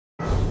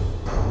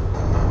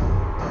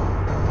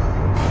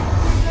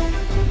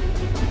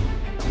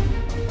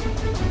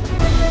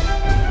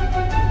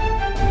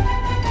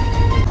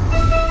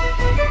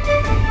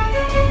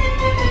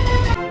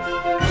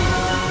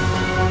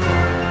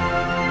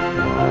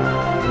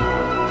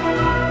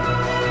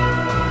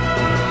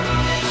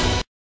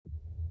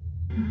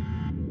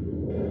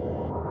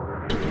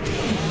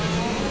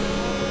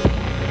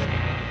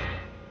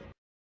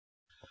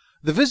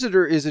The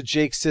Visitor is a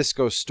Jake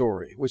Sisko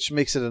story, which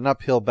makes it an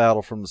uphill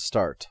battle from the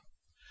start.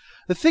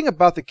 The thing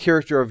about the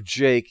character of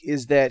Jake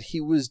is that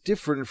he was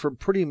different from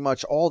pretty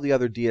much all the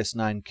other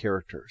DS9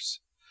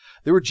 characters.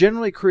 They were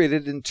generally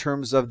created in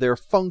terms of their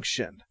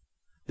function.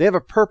 They have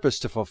a purpose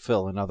to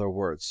fulfill, in other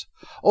words.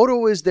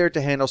 Odo is there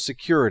to handle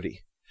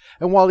security,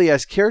 and while he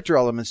has character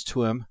elements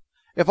to him,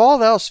 if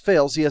all else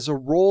fails, he has a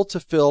role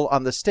to fill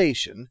on the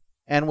station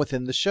and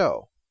within the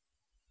show.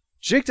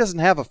 Jake doesn't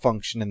have a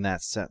function in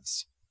that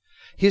sense.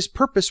 His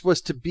purpose was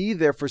to be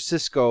there for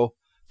Sisko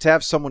to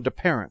have someone to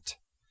parent.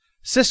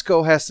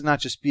 Sisko has to not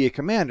just be a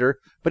commander,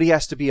 but he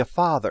has to be a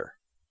father.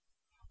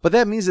 But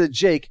that means that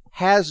Jake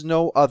has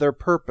no other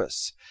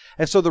purpose,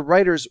 and so the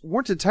writers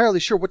weren't entirely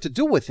sure what to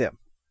do with him.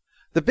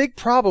 The big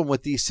problem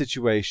with these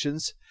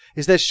situations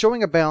is that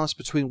showing a balance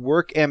between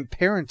work and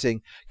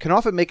parenting can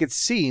often make it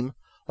seem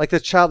like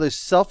the child is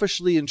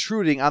selfishly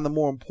intruding on the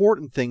more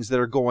important things that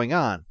are going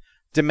on,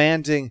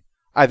 demanding,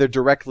 either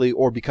directly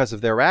or because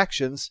of their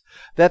actions,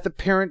 that the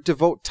parent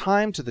devote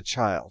time to the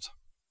child.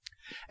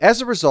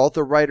 As a result,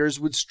 the writers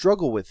would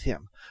struggle with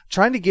him,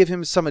 trying to give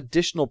him some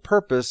additional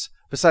purpose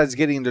besides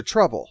getting into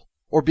trouble,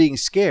 or being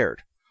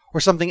scared, or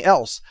something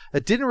else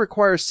that didn't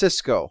require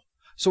Sisko,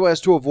 so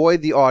as to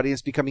avoid the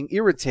audience becoming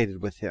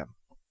irritated with him.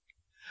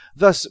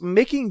 Thus,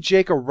 making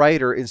Jake a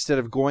writer instead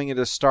of going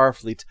into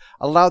Starfleet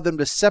allowed them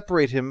to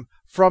separate him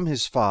from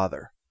his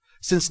father,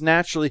 since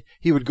naturally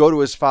he would go to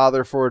his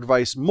father for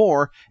advice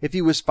more if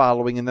he was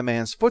following in the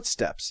man's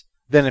footsteps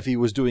than if he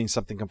was doing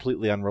something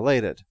completely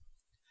unrelated.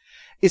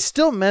 It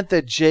still meant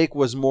that Jake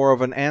was more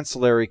of an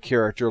ancillary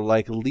character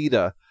like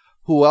Lita,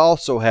 who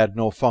also had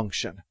no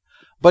function,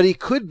 but he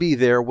could be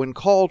there when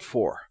called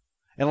for,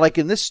 and like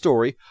in this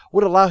story,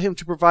 would allow him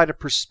to provide a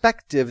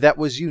perspective that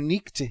was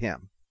unique to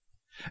him,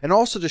 and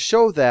also to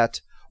show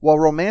that, while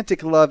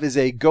romantic love is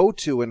a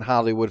go-to in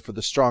Hollywood for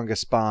the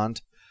strongest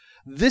bond,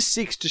 this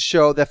seeks to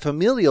show that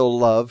familial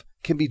love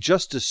can be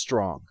just as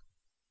strong.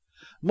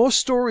 Most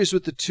stories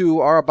with the two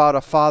are about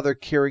a father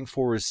caring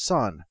for his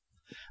son.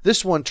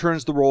 This one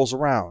turns the roles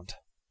around.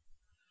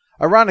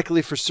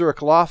 Ironically for Sir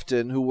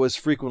Lofton, who was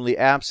frequently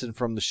absent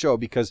from the show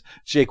because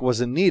Jake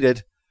wasn't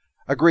needed,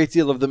 a great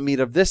deal of the meat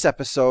of this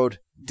episode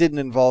didn't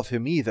involve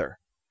him either,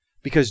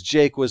 because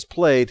Jake was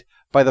played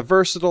by the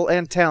versatile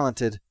and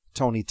talented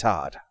Tony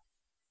Todd.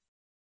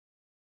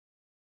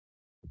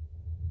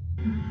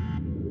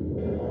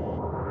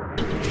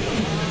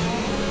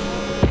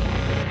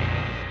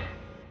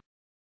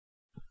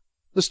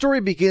 The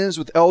story begins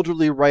with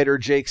elderly writer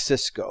Jake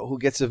Sisko, who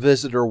gets a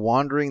visitor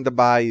wandering the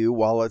bayou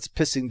while it's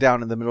pissing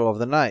down in the middle of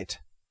the night.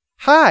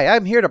 "Hi,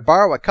 I'm here to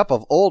borrow a cup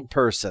of old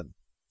person."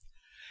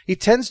 He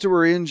tends to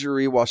her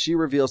injury while she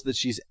reveals that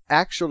she's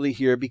actually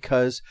here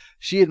because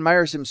she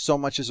admires him so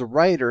much as a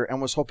writer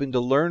and was hoping to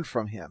learn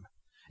from him,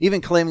 even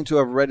claiming to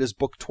have read his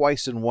book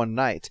twice in one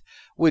night,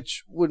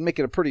 which would make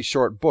it a pretty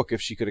short book if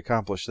she could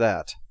accomplish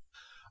that.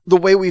 The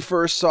way we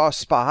first saw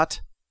Spot,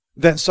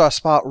 then saw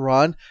Spot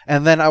run,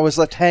 and then I was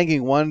left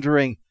hanging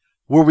wondering,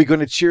 were we going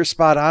to cheer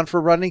Spot on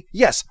for running?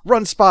 Yes,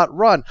 run Spot,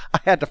 run! I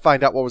had to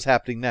find out what was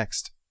happening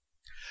next.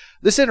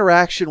 This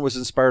interaction was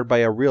inspired by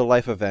a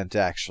real-life event,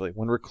 actually,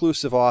 when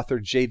reclusive author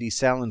J.D.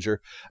 Salinger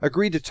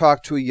agreed to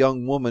talk to a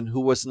young woman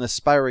who was an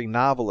aspiring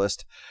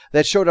novelist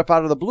that showed up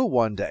out of the blue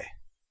one day.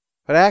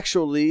 But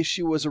actually,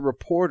 she was a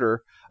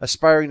reporter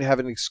aspiring to have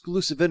an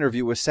exclusive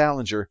interview with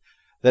Salinger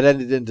that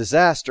ended in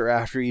disaster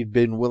after he'd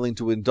been willing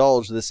to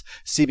indulge this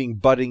seeming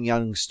budding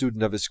young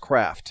student of his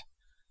craft.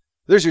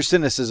 There's your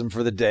cynicism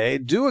for the day.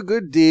 Do a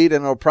good deed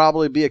and it'll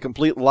probably be a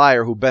complete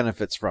liar who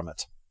benefits from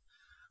it.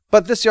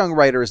 But this young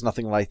writer is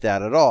nothing like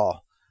that at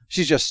all.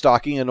 She's just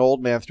stalking an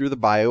old man through the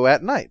bayou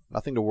at night.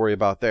 Nothing to worry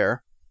about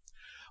there.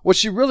 What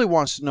she really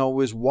wants to know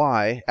is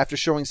why, after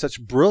showing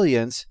such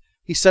brilliance,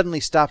 he suddenly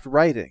stopped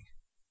writing.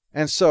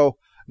 And so,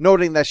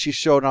 noting that she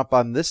showed up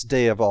on this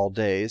day of all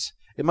days,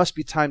 it must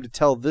be time to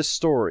tell this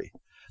story.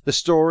 The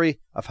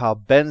story of how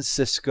Ben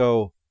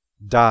Sisko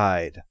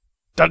died.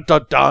 Dun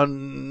dun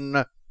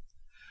dun!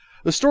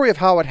 The story of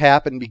how it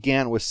happened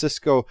began with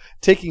Sisko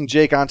taking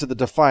Jake onto the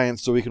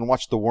Defiance so he can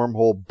watch the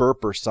wormhole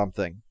burp or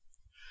something.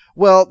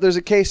 Well, there's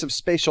a case of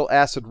spatial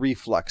acid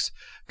reflux,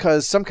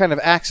 because some kind of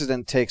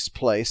accident takes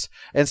place,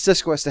 and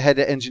Sisko has to head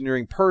to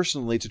engineering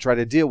personally to try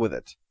to deal with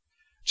it.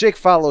 Jake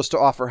follows to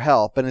offer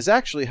help, and is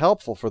actually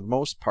helpful for the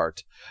most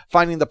part,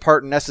 finding the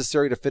part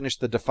necessary to finish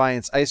the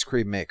Defiance ice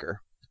cream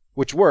maker.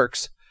 Which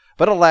works,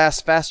 but alas,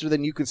 faster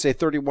than you can say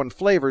 31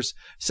 flavors,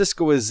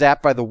 Sisko is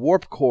zapped by the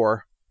warp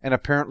core, and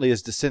apparently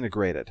is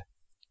disintegrated.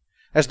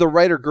 As the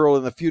writer girl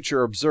in the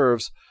future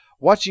observes,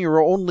 watching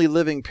your only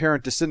living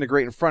parent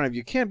disintegrate in front of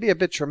you can be a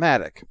bit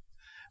traumatic.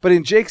 But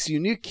in Jake's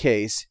unique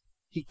case,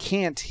 he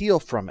can't heal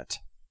from it.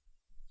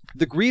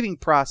 The grieving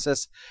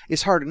process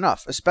is hard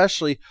enough,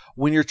 especially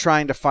when you're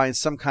trying to find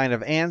some kind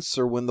of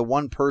answer when the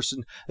one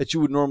person that you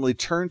would normally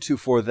turn to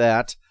for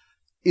that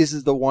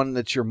is the one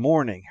that you're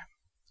mourning.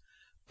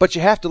 But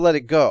you have to let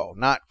it go,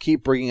 not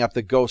keep bringing up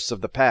the ghosts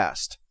of the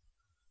past.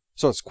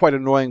 So it's quite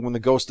annoying when the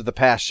ghost of the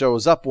past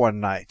shows up one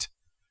night.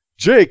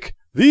 "Jake,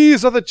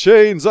 "These are the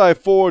chains I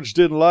forged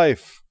in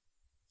life."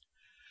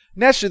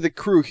 Naturally, the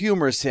crew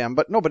humors him,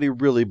 but nobody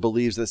really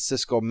believes that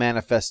Sisko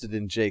manifested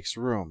in Jake's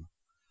room.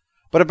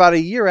 But about a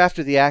year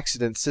after the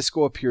accident,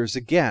 Sisko appears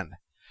again,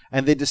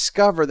 and they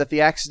discover that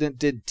the accident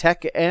did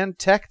tech and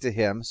tech to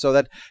him, so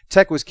that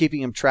tech was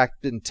keeping him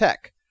trapped in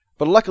tech.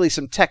 But luckily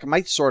some tech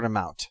might sort him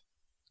out.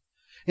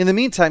 In the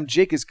meantime,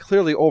 Jake is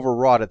clearly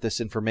overwrought at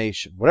this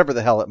information, whatever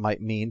the hell it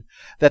might mean,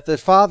 that the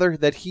father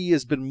that he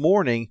has been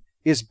mourning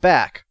is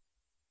back,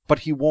 but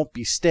he won't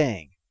be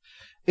staying.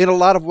 In a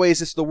lot of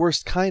ways, it's the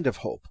worst kind of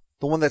hope,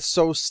 the one that's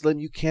so slim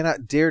you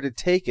cannot dare to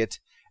take it,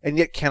 and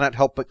yet cannot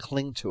help but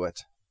cling to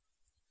it.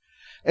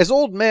 As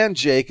Old Man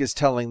Jake is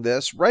telling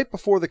this, right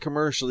before the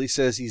commercial he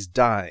says he's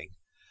dying.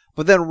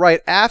 But then right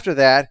after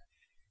that,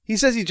 he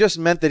says he just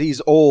meant that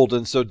he's old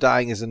and so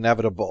dying is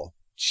inevitable.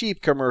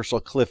 Cheap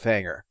commercial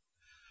cliffhanger.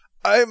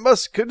 "I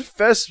must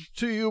confess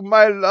to you,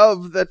 my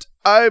love, that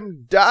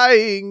I'm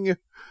dying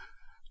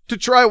to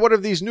try one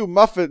of these new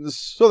muffins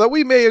so that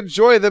we may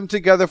enjoy them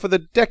together for the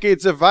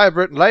decades of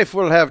vibrant life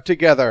we'll have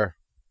together."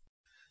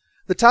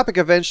 The topic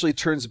eventually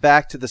turns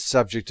back to the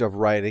subject of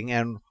writing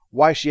and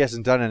why she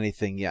hasn't done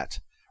anything yet,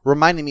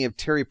 reminding me of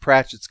Terry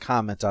Pratchett's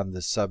comment on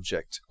this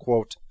subject.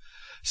 Quote,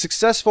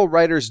 "Successful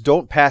writers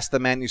don't pass the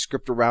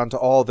manuscript around to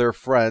all their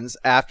friends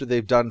after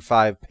they've done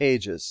 5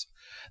 pages.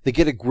 They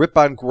get a grip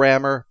on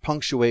grammar,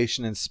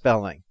 punctuation, and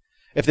spelling.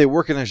 If they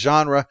work in a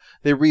genre,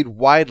 they read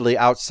widely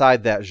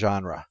outside that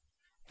genre.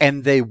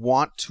 And they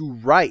want to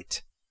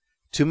write.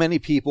 Too many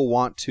people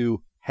want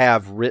to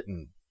have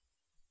written."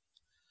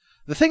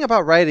 The thing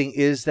about writing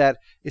is that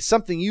it's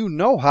something you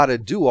know how to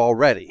do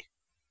already.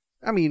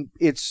 I mean,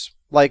 it's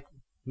like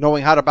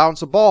knowing how to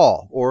bounce a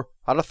ball, or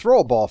how to throw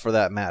a ball for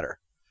that matter.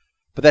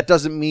 But that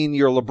doesn't mean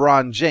you're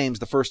LeBron James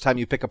the first time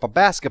you pick up a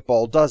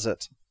basketball, does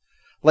it?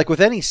 Like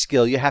with any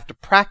skill, you have to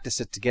practice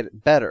it to get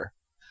it better.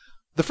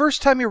 The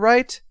first time you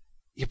write,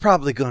 you're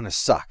probably going to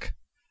suck.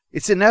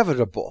 It's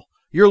inevitable.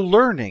 You're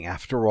learning,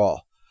 after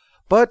all.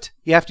 But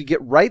you have to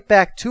get right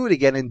back to it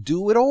again and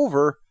do it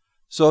over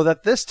so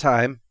that this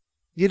time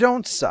you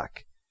don't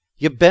suck.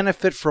 You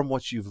benefit from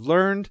what you've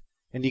learned,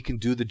 and you can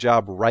do the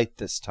job right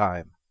this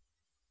time.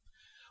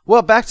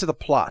 Well, back to the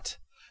plot.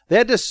 They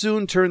had to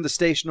soon turn the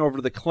station over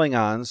to the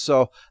Klingons,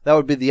 so that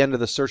would be the end of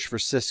the search for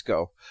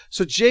Sisko.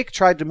 So Jake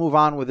tried to move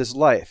on with his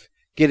life,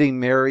 getting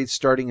married,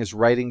 starting his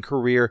writing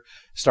career,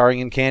 starring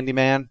in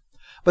Candyman.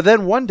 But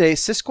then one day,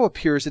 Sisko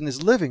appears in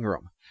his living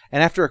room,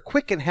 and after a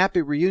quick and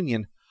happy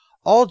reunion,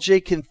 all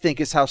Jake can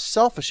think is how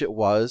selfish it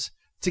was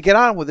to get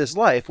on with his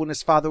life when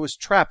his father was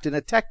trapped in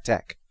a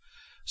tech.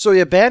 So he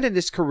abandoned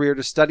his career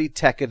to study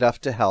tech enough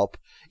to help,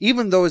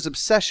 even though his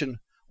obsession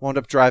wound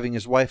up driving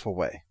his wife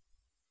away.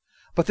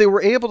 But they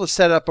were able to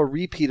set up a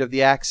repeat of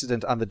the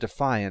accident on the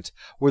Defiant,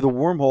 where the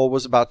wormhole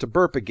was about to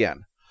burp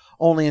again.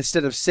 Only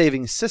instead of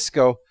saving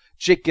Sisko,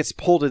 Jake gets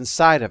pulled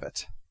inside of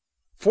it.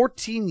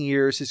 14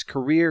 years, his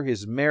career,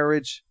 his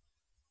marriage,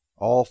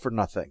 all for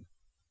nothing.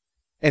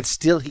 And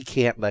still he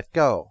can't let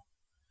go.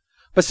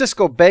 But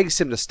Sisko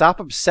begs him to stop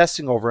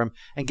obsessing over him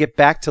and get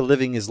back to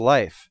living his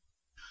life.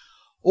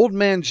 Old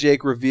Man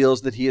Jake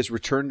reveals that he has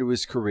returned to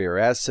his career,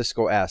 as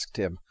Sisko asked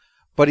him,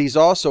 but he's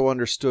also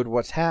understood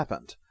what's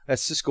happened,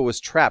 as Sisko was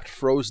trapped,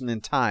 frozen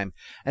in time,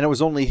 and it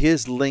was only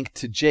his link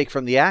to Jake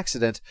from the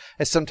accident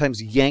that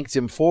sometimes yanked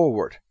him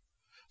forward.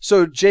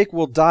 So Jake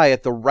will die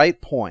at the right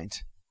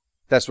point.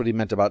 That's what he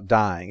meant about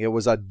dying. It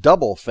was a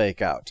double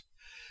fake-out,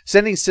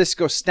 sending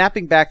Sisko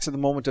snapping back to the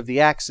moment of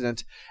the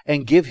accident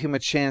and give him a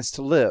chance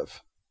to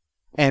live.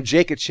 And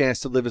Jake a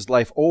chance to live his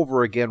life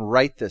over again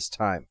right this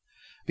time.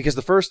 Because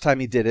the first time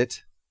he did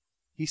it,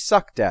 he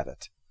sucked at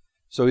it.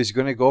 So he's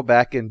going to go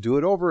back and do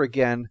it over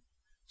again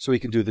so he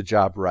can do the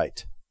job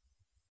right.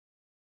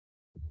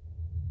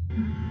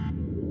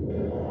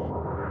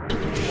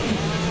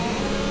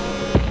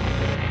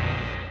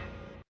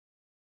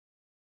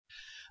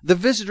 The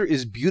Visitor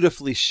is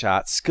beautifully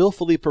shot,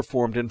 skillfully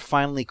performed, and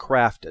finely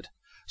crafted.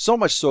 So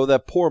much so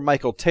that poor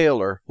Michael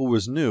Taylor, who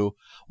was new,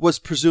 was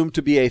presumed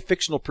to be a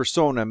fictional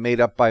persona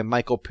made up by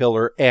Michael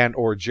Piller and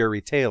or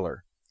Jerry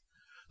Taylor.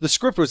 The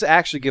script was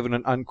actually given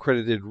an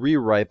uncredited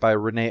rewrite by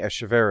Renee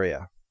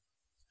Echeverria.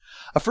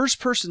 A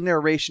first-person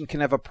narration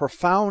can have a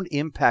profound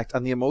impact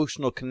on the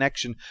emotional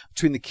connection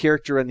between the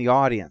character and the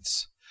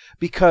audience,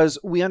 because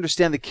we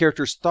understand the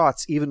character's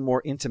thoughts even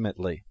more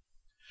intimately.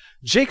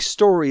 Jake's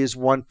story is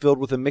one filled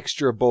with a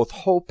mixture of both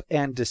hope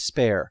and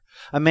despair,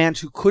 a man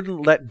who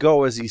couldn't let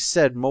go, as he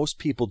said most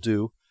people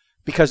do,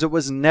 because it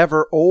was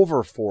never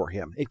over for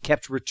him. It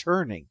kept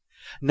returning,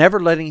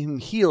 never letting him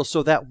heal,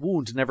 so that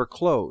wound never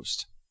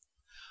closed.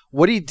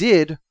 What he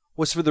did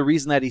was for the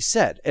reason that he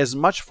said, as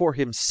much for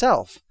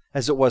himself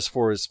as it was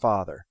for his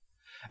father.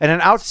 And an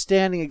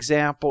outstanding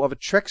example of a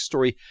Trek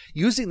story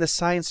using the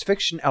science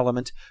fiction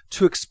element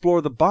to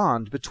explore the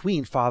bond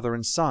between father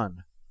and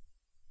son.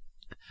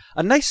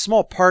 A nice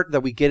small part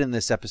that we get in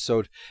this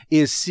episode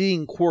is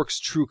seeing Quark's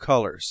true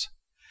colors.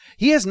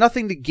 He has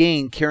nothing to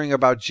gain caring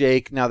about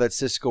Jake now that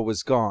Sisko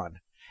was gone,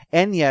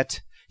 and yet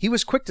He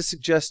was quick to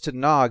suggest to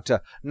Nog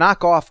to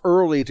knock off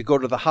early to go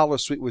to the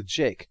holosuite with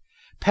Jake,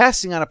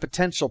 passing on a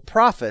potential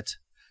profit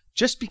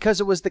just because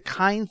it was the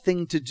kind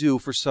thing to do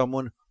for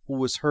someone who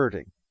was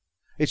hurting.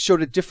 It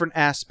showed a different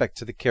aspect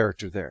to the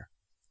character there.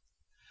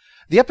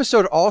 The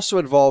episode also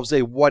involves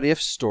a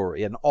what-if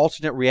story, an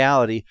alternate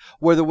reality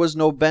where there was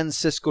no Ben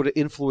Sisko to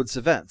influence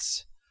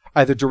events,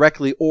 either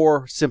directly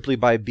or simply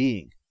by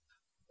being.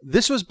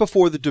 This was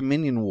before the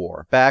Dominion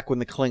War, back when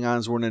the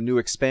Klingons were in a new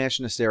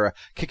expansionist era,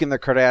 kicking the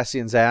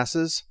Cardassians'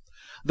 asses.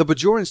 The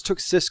Bajorans took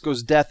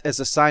Sisko's death as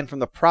a sign from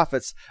the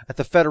prophets that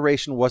the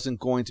Federation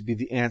wasn't going to be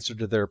the answer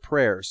to their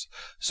prayers,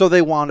 so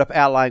they wound up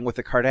allying with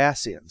the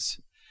Cardassians.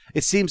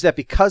 It seems that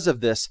because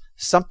of this,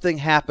 something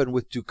happened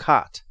with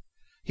Dukat.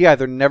 He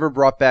either never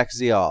brought back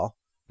Zial,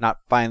 not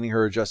finding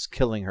her or just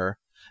killing her,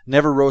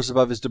 never rose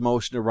above his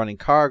demotion to running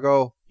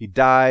cargo, he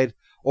died,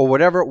 or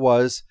whatever it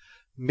was,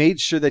 made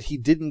sure that he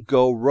didn't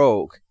go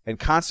rogue, and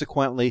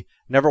consequently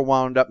never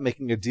wound up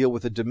making a deal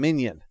with the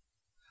Dominion.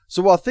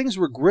 So while things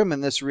were grim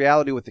in this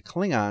reality with the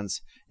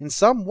Klingons, in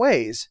some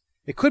ways,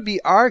 it could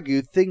be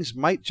argued things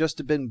might just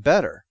have been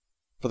better.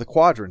 For the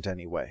Quadrant,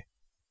 anyway.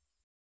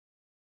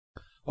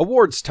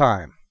 Awards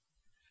time.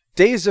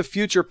 Days of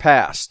Future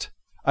Past.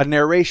 A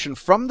narration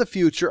from the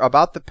future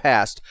about the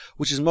past,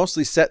 which is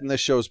mostly set in the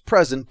show's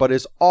present, but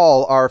is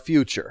all our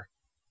future.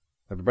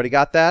 Everybody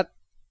got that?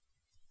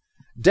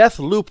 Death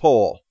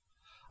Loophole.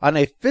 On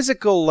a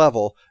physical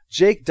level,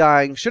 Jake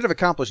dying should have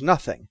accomplished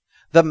nothing.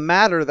 The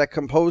matter that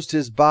composed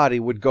his body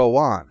would go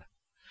on.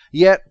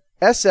 Yet,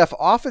 SF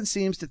often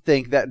seems to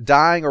think that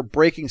dying or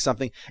breaking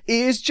something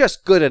is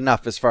just good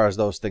enough as far as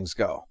those things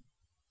go.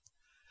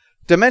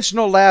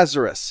 Dimensional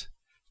Lazarus.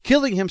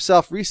 Killing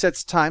himself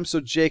resets time so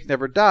Jake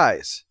never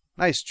dies.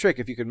 Nice trick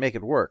if you can make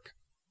it work.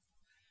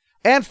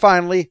 And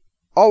finally,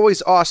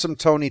 always awesome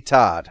Tony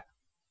Todd.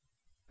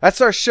 That's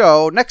our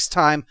show. Next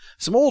time,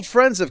 some old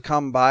friends have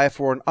come by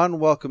for an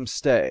unwelcome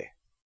stay.